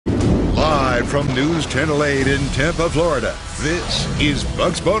Live from News Channel 8 in Tampa, Florida, this is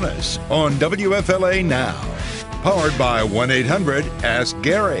Bucs Bonus on WFLA Now. Powered by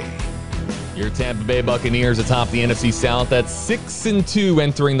 1-800-ASK-GARY. Your Tampa Bay Buccaneers atop the NFC South at 6-2,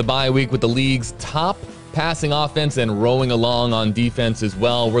 entering the bye week with the league's top passing offense and rowing along on defense as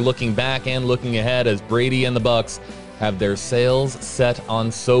well. We're looking back and looking ahead as Brady and the Bucs have their sails set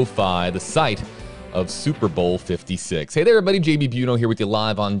on SoFi, the site of Super Bowl 56. Hey there, everybody. JB Biunno here with you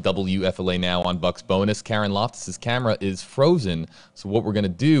live on WFLA Now on Bucs Bonus. Karen Loftus' camera is frozen, so what we're going to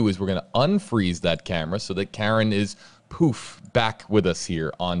do is we're going to unfreeze that camera so that Karen is poof back with us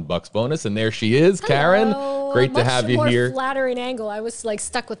here on Bucs Bonus, and there she is. Karen, great to have you here. Much more flattering angle. I was like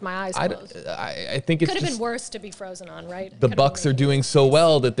stuck with my eyes closed. I think it could have been worse to be frozen on, right? The Bucs are doing so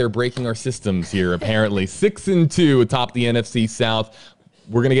well that they're breaking our systems here. Apparently, 6-2 atop the NFC South.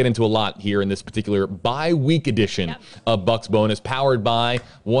 We're going to get into a lot here in this particular bye-week edition of Bucs Bonus, powered by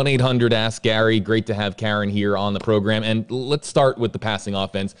 1-800-ASK-GARY. Great to have Karen here on the program. And let's start with the passing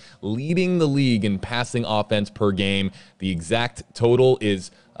offense. Leading the league in passing offense per game. The exact total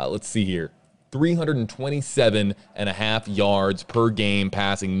is, let's see here, 327.5 yards per game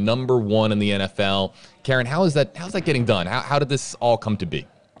passing, number one in the NFL. Karen, how's that getting done? How did this all come to be?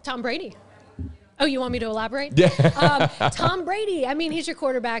 Tom Brady. Oh, you want me to elaborate? Yeah. Tom Brady. I mean, he's your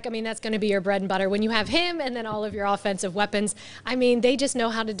quarterback. I mean, that's going to be your bread and butter. When you have him and then all of your offensive weapons, I mean, they just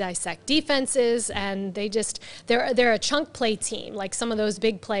know how to dissect defenses, and they're a chunk play team. Like some of those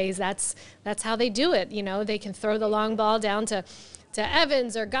big plays, that's how they do it. You know, they can throw the long ball down to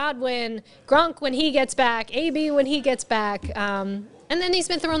Evans or Godwin, Gronk when he gets back, AB when he gets back. And then he's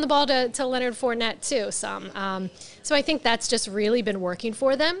been throwing the ball to Leonard Fournette too, some. So I think that's just really been working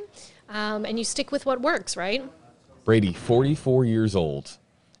for them. And you stick with what works, right? Brady, 44 years old,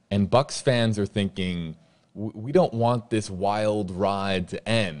 and Bucs fans are thinking, we don't want this wild ride to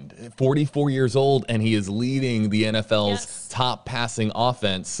end. 44 years old, and he is leading the NFL's top passing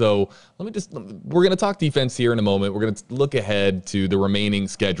offense. So we're going to talk defense here in a moment. We're going to look ahead to the remaining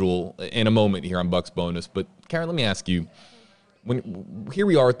schedule in a moment here on Bucs Bonus. But Karen, let me ask you, here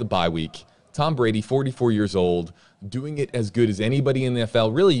we are at the bye week. Tom Brady, 44 years old, doing it as good as anybody in the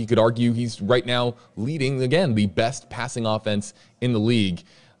NFL. Really, you could argue he's right now leading, again, the best passing offense in the league.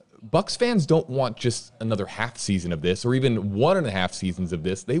 Bucs fans don't want just another half season of this or even 1.5 seasons of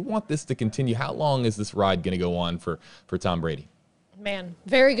this. They want this to continue. How long is this ride going to go on for Tom Brady? Man,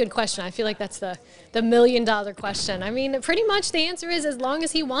 very good question. I feel like that's the $1 million question. I mean, pretty much the answer is as long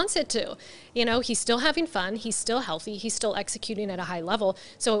as he wants it to. You know, he's still having fun. He's still healthy. He's still executing at a high level.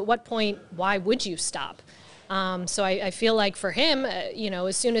 So at what point, why would you stop? So I feel like for him,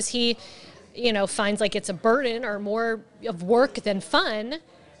 as soon as he, finds like it's a burden or more of work than fun,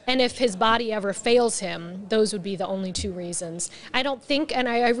 and if his body ever fails him, those would be the only two reasons. I don't think, and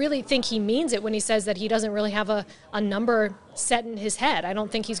I really think he means it when he says that he doesn't really have a number set in his head. I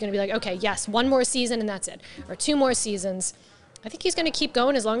don't think he's going to be like, okay, yes, one more season and that's it, or 2 more seasons. I think he's going to keep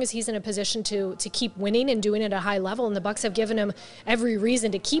going as long as he's in a position to keep winning and doing it at a high level. And the Bucs have given him every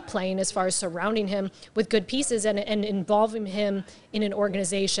reason to keep playing as far as surrounding him with good pieces and involving him in an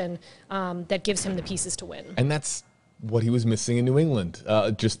organization that gives him the pieces to win. And that's what he was missing in New England,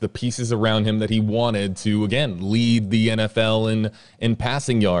 just the pieces around him that he wanted to, again, lead the NFL in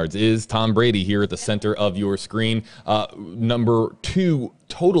passing yards. Is Tom Brady here at the center of your screen. Number 2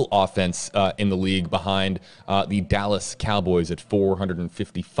 total offense in the league behind the Dallas Cowboys at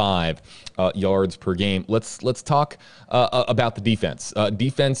 455 yards per game. Let's talk about the defense.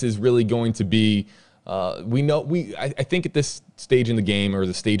 Defense is really going to be I think at this stage in the game or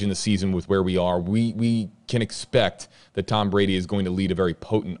the stage in the season with where we are, we can expect that Tom Brady is going to lead a very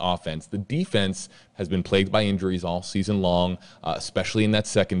potent offense. The defense has been plagued by injuries all season long, especially in that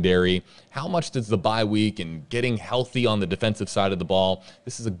secondary. How much does the bye week and getting healthy on the defensive side of the ball,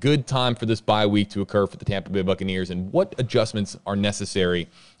 this is a good time for this bye week to occur for the Tampa Bay Buccaneers, and what adjustments are necessary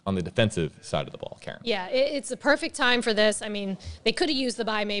on the defensive side of the ball, Karen? Yeah, it's a perfect time for this. I mean, they could have used the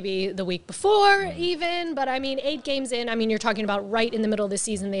bye maybe the week before even, but I mean, 8 games in, I mean, you're talking about right in the middle of the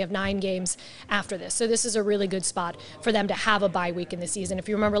season. They have 9 games after this. So this is a really good spot for them to have a bye week in the season. If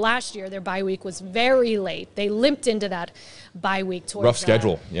you remember last year, their bye week was very late. They limped into that bye week towards rough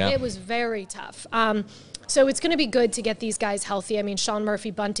schedule, yeah. It was very tough. So it's going to be good to get these guys healthy. I mean, Sean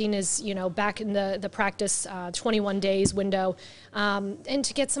Murphy-Bunting is, back in the practice 21 days window. And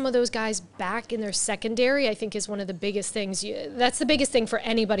to get some of those guys back in their secondary, I think is one of the biggest things. That's the biggest thing for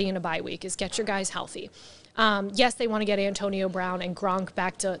anybody in a bye week is get your guys healthy. Yes, they want to get Antonio Brown and Gronk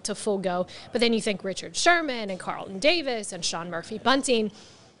back to full go. But then you think Richard Sherman and Carlton Davis and Sean Murphy-Bunting.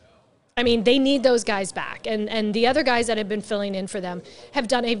 I mean, they need those guys back. And the other guys that have been filling in for them have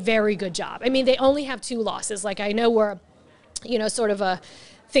done a very good job. I mean, they only have 2 losses. Like, I know we're, sort of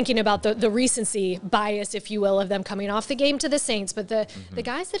thinking about the recency bias, if you will, of them coming off the game to the Saints. But the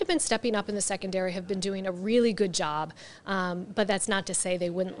guys that have been stepping up in the secondary have been doing a really good job. But that's not to say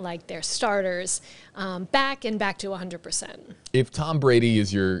they wouldn't like their starters back to 100%. If Tom Brady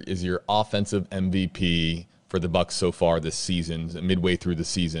is your offensive MVP for the Bucs so far this season, midway through the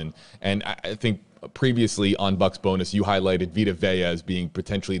season, and I think previously on Bucs Bonus, you highlighted Vita Vea as being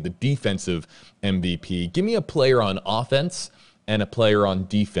potentially the defensive MVP. Give me a player on offense and a player on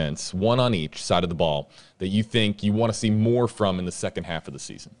defense, one on each side of the ball, that you think you want to see more from in the second half of the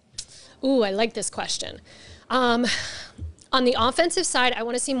season. Ooh, I like this question. On the offensive side, I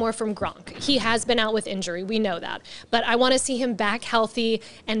want to see more from Gronk. He has been out with injury. We know that. But I want to see him back healthy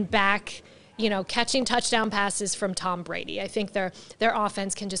and back, catching touchdown passes from Tom Brady. I think their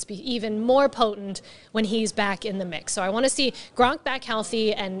offense can just be even more potent when he's back in the mix. So I want to see Gronk back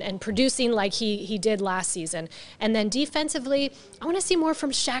healthy and producing like he did last season. And then defensively, I want to see more from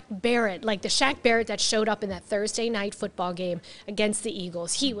Shaq Barrett, like the Shaq Barrett that showed up in that Thursday night football game against the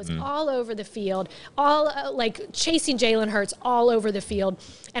Eagles. He was all over the field, all like chasing Jalen Hurts all over the field.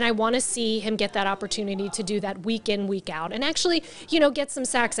 And I want to see him get that opportunity to do that week in, week out, and actually, get some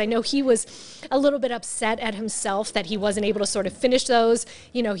sacks. I know he was a little bit upset at himself that he wasn't able to sort of finish those.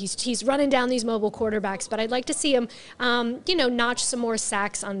 He's running down these mobile quarterbacks, but I'd like to see him, notch some more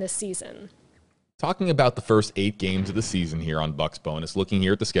sacks on this season. Talking about the first 8 games of the season here on Bucs Bonus, looking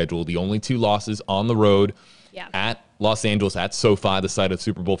here at the schedule, the only 2 losses on the road at Los Angeles, at SoFi, the site of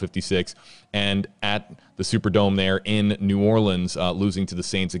Super Bowl 56, and at the Superdome there in New Orleans, losing to the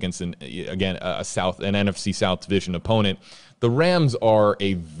Saints against, an NFC South division opponent. The Rams are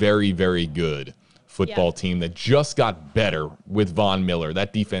a very, very good football team that just got better with Von Miller.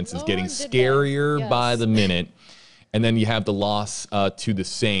 That defense is getting scarier by the minute. And then you have the loss to the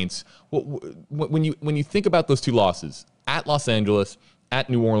Saints. When you think about those 2 losses, at Los Angeles, at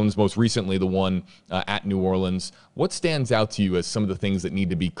New Orleans, most recently the one at New Orleans, what stands out to you as some of the things that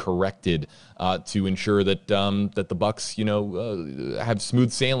need to be corrected to ensure that that the Bucs, have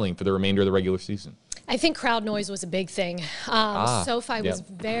smooth sailing for the remainder of the regular season? I think crowd noise was a big thing. SoFi was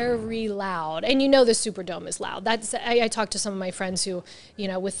very loud, and the Superdome is loud. I talked to some of my friends who,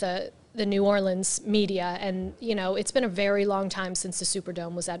 with the New Orleans media, and it's been a very long time since the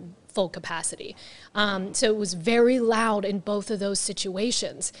Superdome was at full capacity. So it was very loud in both of those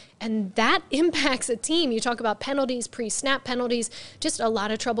situations, and that impacts a team. You talk about penalties, pre-snap penalties, just a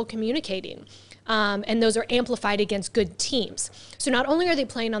lot of trouble communicating. And those are amplified against good teams. So not only are they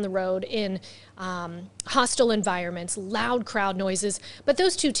playing on the road in hostile environments, loud crowd noises, but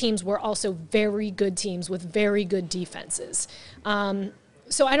those 2 teams were also very good teams with very good defenses.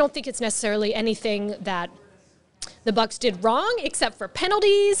 So I don't think it's necessarily anything that the Bucs did wrong, except for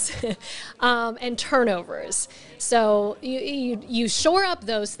penalties and turnovers. So you shore up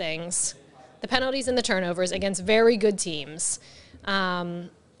those things, the penalties and the turnovers, against very good teams.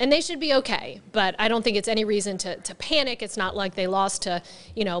 And they should be okay, but I don't think it's any reason to panic. It's not like they lost to,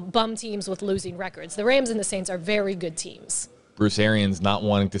 bum teams with losing records. The Rams and the Saints are very good teams. Bruce Arians not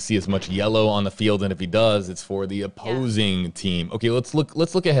wanting to see as much yellow on the field, and if he does, it's for the opposing team. Okay, let's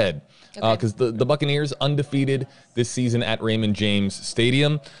look ahead, because the Buccaneers undefeated this season at Raymond James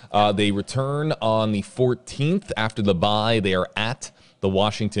Stadium. They return on the 14th after the bye. They are at the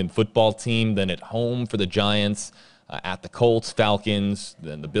Washington football team, then at home for the Giants, at the Colts, Falcons,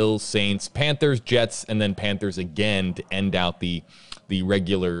 then the Bills, Saints, Panthers, Jets, and then Panthers again to end out the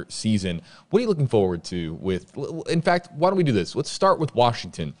regular season. What are you looking forward to in fact, why don't we do this? Let's start with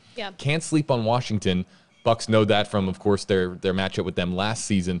Washington. Yeah. Can't sleep on Washington. Bucs know that from, of course, their matchup with them last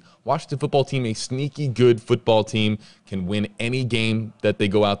season. Washington football team, a sneaky good football team, can win any game that they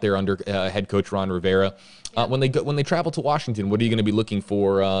go out there under head coach Ron Rivera. Yeah. When they travel to Washington, what are you going to be looking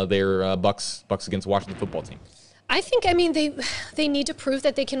for their Bucs against Washington football team? I think, they need to prove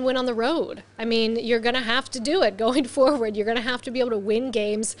that they can win on the road. You're going to have to do it going forward. You're going to have to be able to win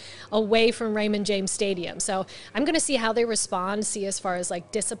games away from Raymond James Stadium. So I'm going to see how they respond, see as far as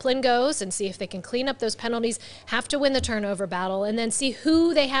discipline goes, and see if they can clean up those penalties, have to win the turnover battle, and then see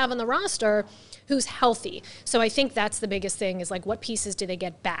who they have on the roster who's healthy. So I think that's the biggest thing, is what pieces do they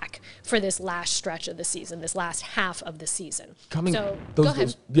get back for this last stretch of the season, this last half of the season. Go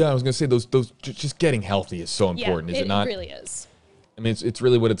ahead. I was going to say those just getting healthy is so important, is it not? It really is. It's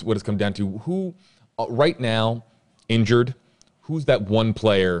really what it's come down to. Who right now injured? Who's that one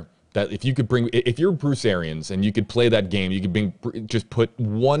player that if you're Bruce Arians and you could play that game, you could just put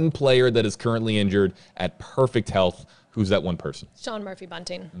one player that is currently injured at perfect health Who's that one person? Sean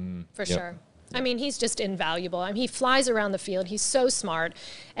Murphy-Bunting, for yep. sure. I mean, he's just invaluable. I mean, he flies around the field. He's so smart.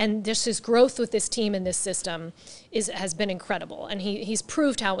 And just his growth with this team and this system has been incredible. And he's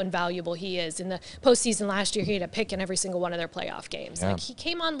proved how invaluable he is. In the postseason last year, he had a pick in every single one of their playoff games. Yeah. Like, he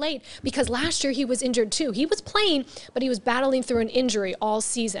came on late because last year he was injured too. He was playing, but he was battling through an injury all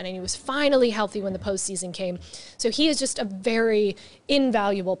season. And he was finally healthy when the postseason came. So he is just a very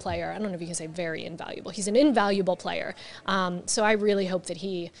invaluable player. I don't know if you can say very invaluable. He's an invaluable player. So I really hope that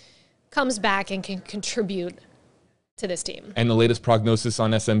he comes back and can contribute to this team. And the latest prognosis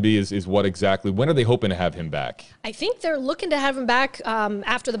on SMB is what exactly? When are they hoping to have him back? I think they're looking to have him back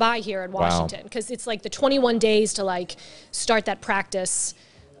after the bye here in Washington, because it's like the 21 days to like start that practice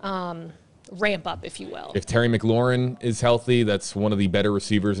ramp up, if you will. If Terry McLaurin is healthy, that's one of the better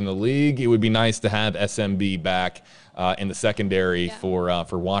receivers in the league. It would be nice to have SMB back in the secondary for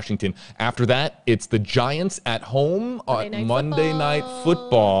Washington. After that, it's the Giants at home on Monday Night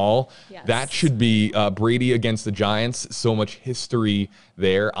Football. Yes. That should be Brady against the Giants. So much history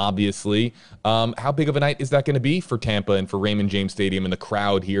there, obviously. How big of a night is that going to be for Tampa and for Raymond James Stadium and the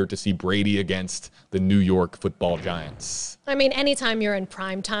crowd here to see Brady against the New York Football Giants? I mean, anytime you're in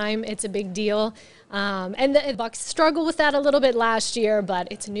prime time, it's a big deal. And the Bucs struggled with that a little bit last year, but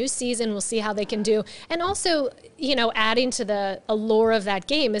it's a new season. We'll see how they can do. And also, you know, adding to the allure of that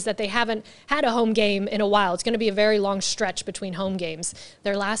game is that they haven't had a home game in a while. It's going to be a very long stretch between home games.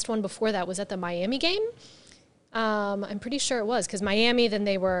 Their last one before that was at the Miami game. I'm pretty sure it was, because Miami, then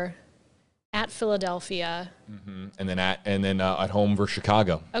they were at Philadelphia. Mm-hmm. And then at home for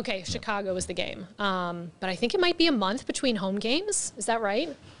Chicago. Okay, Chicago was the game. But I think it might be a month between home games. Is that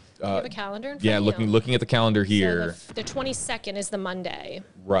right? Do you have a calendar in front of you? looking at the calendar here. So the 22nd is the Monday.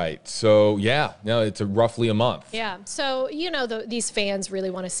 Right. So, it's roughly a month. Yeah. So, you know, these fans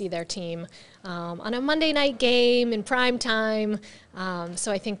really want to see their team on a Monday night game in prime time.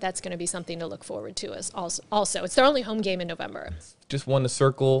 So I think that's going to be something to look forward to. Also, it's their only home game in November. Just one to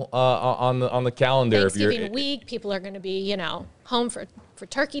circle on the calendar. Thanksgiving week, people are going to be, you know, home for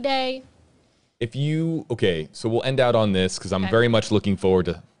Turkey Day. So we'll end out on this because I'm very much looking forward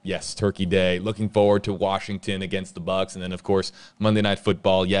to, Turkey Day, looking forward to Washington against the Bucs, and then of course Monday Night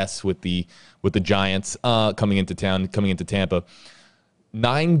Football, with the Giants coming into Tampa.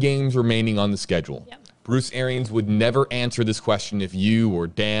 9 games remaining on the schedule. Yep. Bruce Arians would never answer this question if you or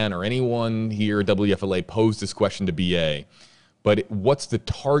Dan or anyone here at WFLA posed this question to BA. But what's the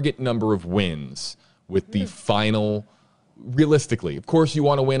target number of wins with the final? Realistically, of course, you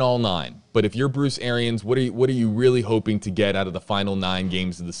want to win all 9. But if you're Bruce Arians, what are you really hoping to get out of the final 9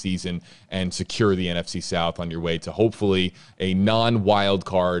 games of the season and secure the NFC South on your way to hopefully a non-wild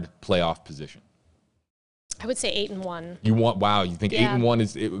card playoff position? I would say 8-1. You think 8-1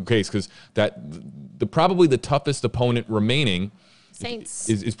 is okay? Because probably the toughest opponent remaining, Saints,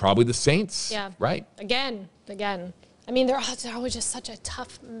 is probably the Saints. Yeah, right. Again. I mean, they're always just such a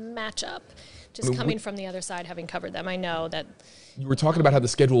tough matchup. Just coming from the other side, having covered them, I know that. You were talking about how the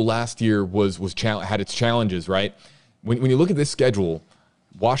schedule last year had its challenges, right? When you look at this schedule,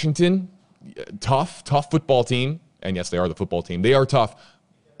 Washington, tough football team, and yes, they are the football team. They are tough,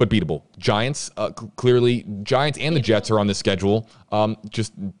 but beatable. Giants, clearly, Giants and the Jets are on this schedule.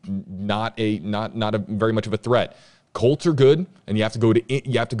 Just not a very much of a threat. Colts are good, and you have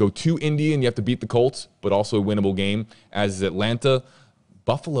to go to Indy and you have to beat the Colts, but also a winnable game. As is Atlanta.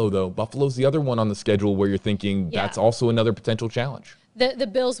 Buffalo, though. Buffalo's the other one on the schedule where you're thinking that's also another potential challenge. The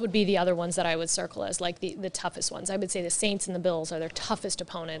Bills would be the other ones that I would circle as like the toughest ones. I would say the Saints and the Bills are their toughest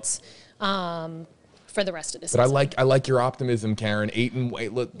opponents for the rest of the season. But I like your optimism, Karen.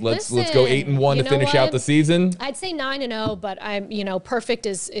 8-8. Let's go 8-1 to finish out the season. I'd say 9-0, but perfect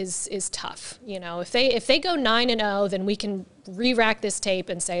is tough. If they go 9-0, then we can re-rack this tape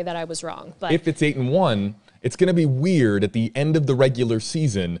and say that I was wrong. But if it's 8-1. It's going to be weird at the end of the regular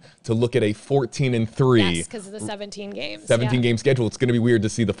season to look at a 14-3. Yes, because of the 17 games. 17-game schedule. It's going to be weird to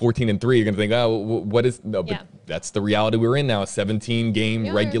see the 14-3. You're going to think, what is... No, but that's the reality we're in now, a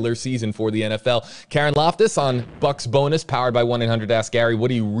 17-game regular season for the NFL. Karen Loftus on Bucs Bonus, powered by 1-800-ASK-GARY.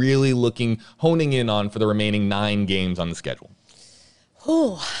 What are you really honing in on for the remaining 9 games on the schedule?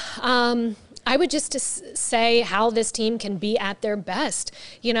 I would just say how this team can be at their best.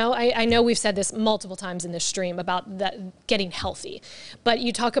 I know we've said this multiple times in this stream about getting healthy, but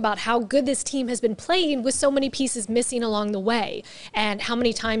you talk about how good this team has been playing with so many pieces missing along the way, and how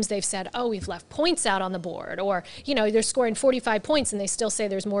many times they've said, we've left points out on the board, or, they're scoring 45 points and they still say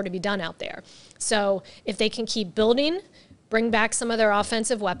there's more to be done out there. So if they can keep building bring back some of their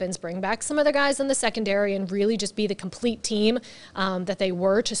offensive weapons, bring back some of the guys in the secondary, and really just be the complete team that they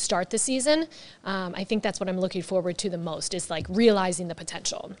were to start the season. I think that's what I'm looking forward to the most, is like realizing the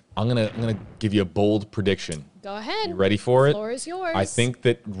potential. I'm gonna give you a bold prediction. Go ahead. You ready for it? The floor is yours. I think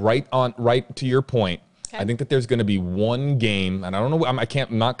that right to your point, I think that there's going to be one game, and I don't know, I'm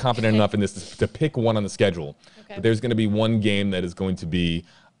not confident enough in this to pick one on the schedule, but there's going to be one game that is going to be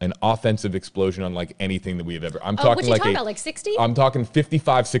an offensive explosion unlike anything that we have ever. I'm talking what you talking about, like 60? I'm talking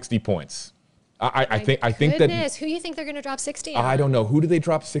 55, 60 points. I think that. Who do you think they're going to drop 60 on? I don't know. Who do they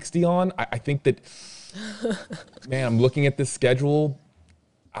drop 60 on? I think that, man, I'm looking at this schedule.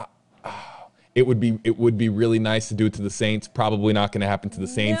 It would be really nice to do it to the Saints. Probably not going to happen to the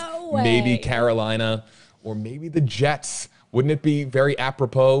Saints. No way. Maybe Carolina or maybe the Jets. Wouldn't it be very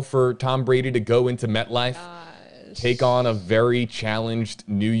apropos for Tom Brady to go into MetLife, take on a very challenged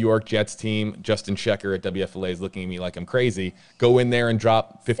New York Jets team? Justin Schecker at WFLA is looking at me like I'm crazy. Go in there and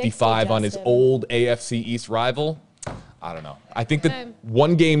drop 55 on his old AFC East rival. I don't know. I think that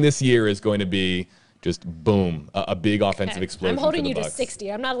one game this year is going to be just boom, a big offensive explosion. I'm holding you to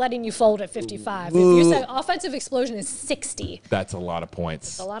 60. I'm not letting you fold at 55. If you say offensive explosion is 60. That's a lot of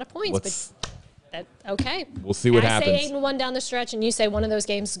points. That's a lot of points, okay. We'll see what happens. I say 8-1 down the stretch, and you say one of those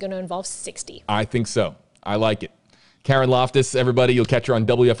games is going to involve 60. I think so. I like it. Karen Loftus, everybody, you'll catch her on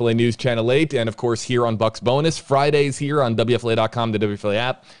WFLA News Channel 8, and of course here on Bucs Bonus, Fridays here on WFLA.com, the WFLA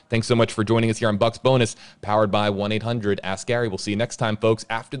app. Thanks so much for joining us here on Bucs Bonus, powered by 1-800-ASK-GARY. We'll see you next time, folks,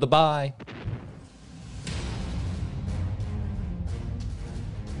 after the bye.